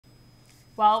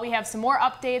Well, we have some more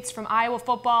updates from Iowa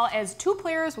football as 2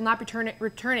 players will not be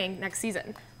returning next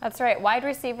season. That's right. Wide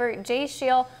receiver Jay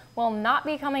Scheel will not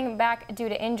be coming back due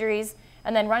to injuries.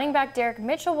 And then running back Derek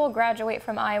Mitchell will graduate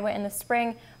from Iowa in the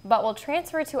spring, but will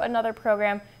transfer to another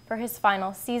program for his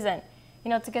final season. You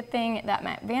know, it's a good thing that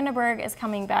Matt Vandenberg is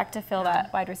coming back to fill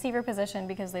that wide receiver position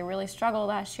because they really struggled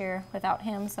last year without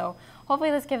him. So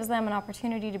hopefully this gives them an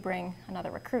opportunity to bring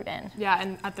another recruit in. Yeah,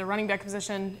 and at the running back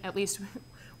position, at least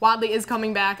Wadley is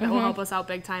coming back. That will help us out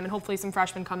big time. And hopefully some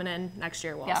freshmen coming in next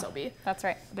year will also be that's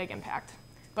right. a big impact.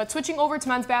 But switching over to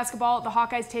men's basketball, the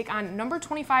Hawkeyes take on number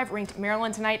 25 ranked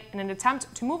Maryland tonight in an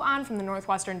attempt to move on from the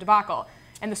Northwestern debacle.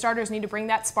 And the starters need to bring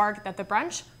that spark that the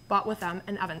French brought with them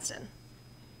in Evanston.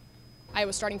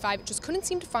 Iowa's starting 5 just couldn't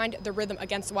seem to find the rhythm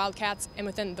against the Wildcats, and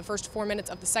within the first 4 minutes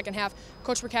of the second half,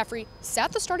 Coach McCaffrey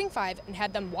sat the starting 5 and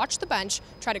had them watch the bench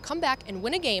try to come back and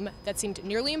win a game that seemed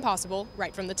nearly impossible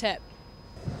right from the tip.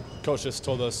 Coach just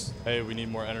told us, hey, we need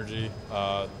more energy.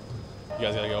 You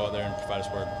guys got to go out there and provide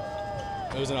us work.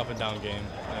 It was an up and down game,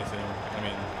 anything. I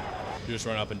mean, you just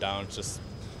run up and down, it's just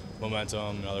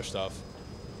momentum and other stuff.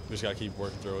 We just got to keep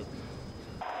working through it.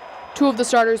 2 of the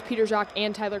starters, Peter Jacques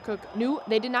and Tyler Cook, knew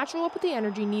they did not show up with the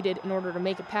energy needed in order to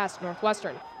make it past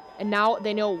Northwestern. And now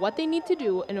they know what they need to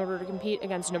do in order to compete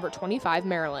against number 25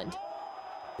 Maryland.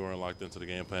 We weren't locked into the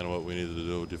game plan of what we needed to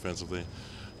do defensively.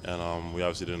 And we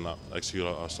obviously didn't execute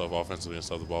our stuff offensively and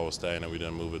stuff. The ball was stagnant. We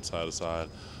didn't move it side to side.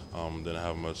 Didn't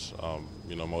have much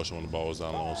motion when the ball was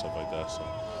down low and stuff like that. So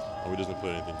we just didn't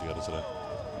put anything together today.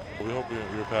 We hope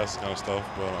we're past this kind of stuff,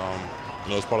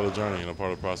 but it's part of the journey.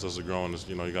 Part of the process of growing is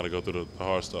you got to go through the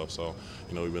hard stuff. So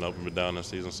we've been up and been down this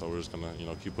season, so we're just gonna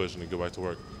keep pushing and go back to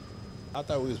work. I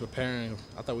thought we was preparing.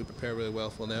 I thought we prepared really well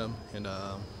for them, and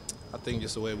I think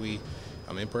just the way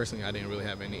personally, I didn't really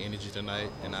have any energy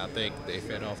tonight, and I think they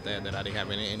fed off that I didn't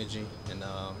have any energy, and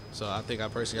so I think I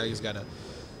just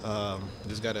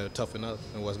gotta toughen up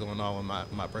in what's going on with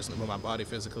my body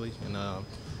physically, and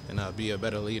be a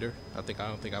better leader. I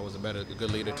don't think I was a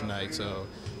good leader tonight, so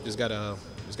just gotta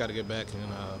get back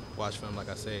and watch film, like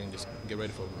I say, and just get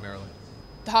ready for Maryland.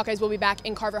 The Hawkeyes will be back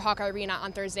in Carver Hawkeye Arena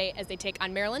on Thursday as they take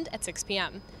on Maryland at 6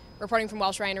 p.m. Reporting from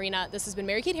Welsh Ryan Arena, this has been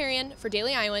Mary Kate Harrian for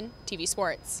Daily Iowan TV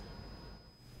Sports.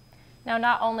 Now,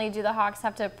 not only do the Hawks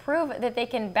have to prove that they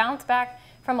can bounce back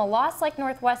from a loss like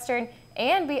Northwestern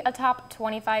and be a top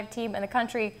 25 team in the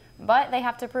country, but they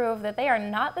have to prove that they are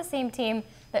not the same team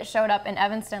that showed up in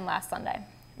Evanston last Sunday.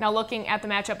 Now, looking at the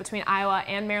matchup between Iowa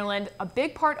and Maryland, a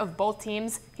big part of both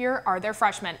teams here are their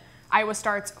freshmen. Iowa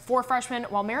starts 4 freshmen,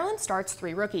 while Maryland starts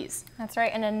 3 rookies. That's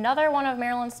right, and another one of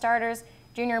Maryland's starters,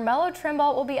 junior Mello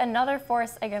Trimble, will be another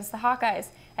force against the Hawkeyes,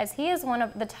 as he is one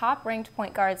of the top-ranked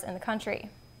point guards in the country.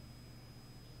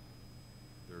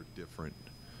 They're different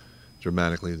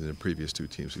dramatically than the previous 2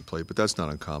 teams we played, but that's not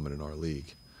uncommon in our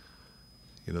league.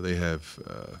 They have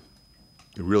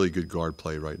a really good guard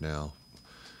play right now,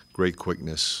 great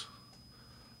quickness.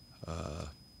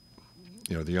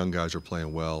 The young guys are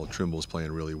playing well. Trimble's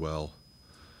playing really well.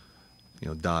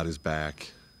 Dodd is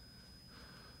back.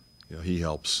 He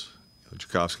helps.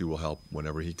 Tchaikovsky will help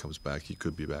whenever he comes back. He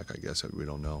could be back, I guess. We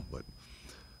don't know, but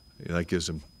that gives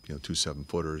them 2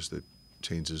 7-footers that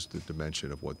changes the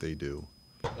dimension of what they do.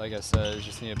 Like I said,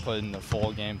 just need to put in the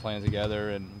full game plan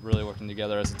together and really working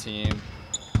together as a team.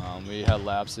 We had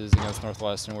lapses against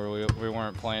Northwestern where we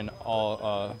weren't playing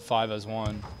all 5 as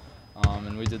one,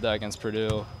 and we did that against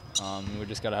Purdue. We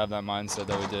just got to have that mindset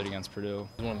that we did against Purdue.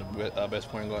 He's one of the best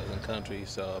point guards in the country,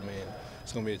 so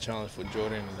it's going to be a challenge for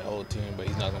Jordan and the whole team, but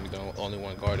he's not going to be the only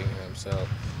one guarding him. So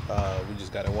we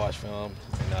just got to watch film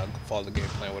and follow the game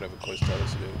plan, whatever coach tells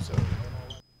us to do. So.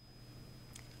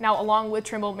 Now, along with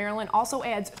Trimble, Maryland also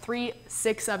adds 3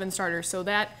 6-7 starters, so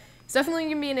that is definitely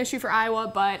going to be an issue for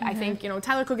Iowa. But I think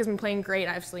Tyler Cook has been playing great.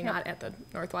 Obviously, not at the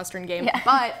Northwestern game,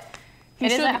 but he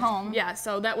is at home. Yeah,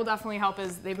 so that will definitely help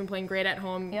as they've been playing great at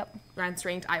home.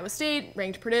 Ranked Iowa State,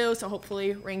 ranked Purdue, so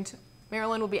hopefully ranked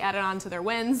Maryland will be added on to their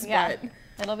wins. Yeah, but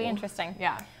it'll be interesting.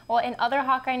 Yeah. Well, in other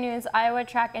Hawkeye news, Iowa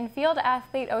track and field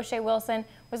athlete O'Shea Wilson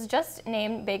was just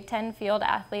named Big Ten Field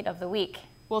Athlete of the Week.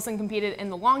 Wilson competed in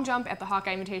the long jump at the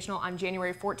Hawkeye Invitational on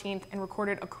January 14th and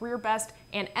recorded a career best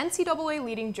and NCAA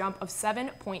leading jump of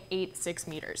 7.86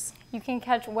 meters. You can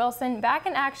catch Wilson back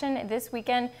in action this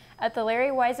weekend at the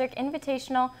Larry Weisert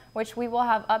Invitational, which we will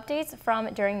have updates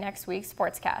from during next week's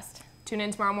Sportscast. Tune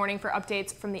in tomorrow morning for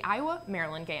updates from the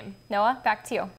Iowa-Maryland game. Noah, back to you.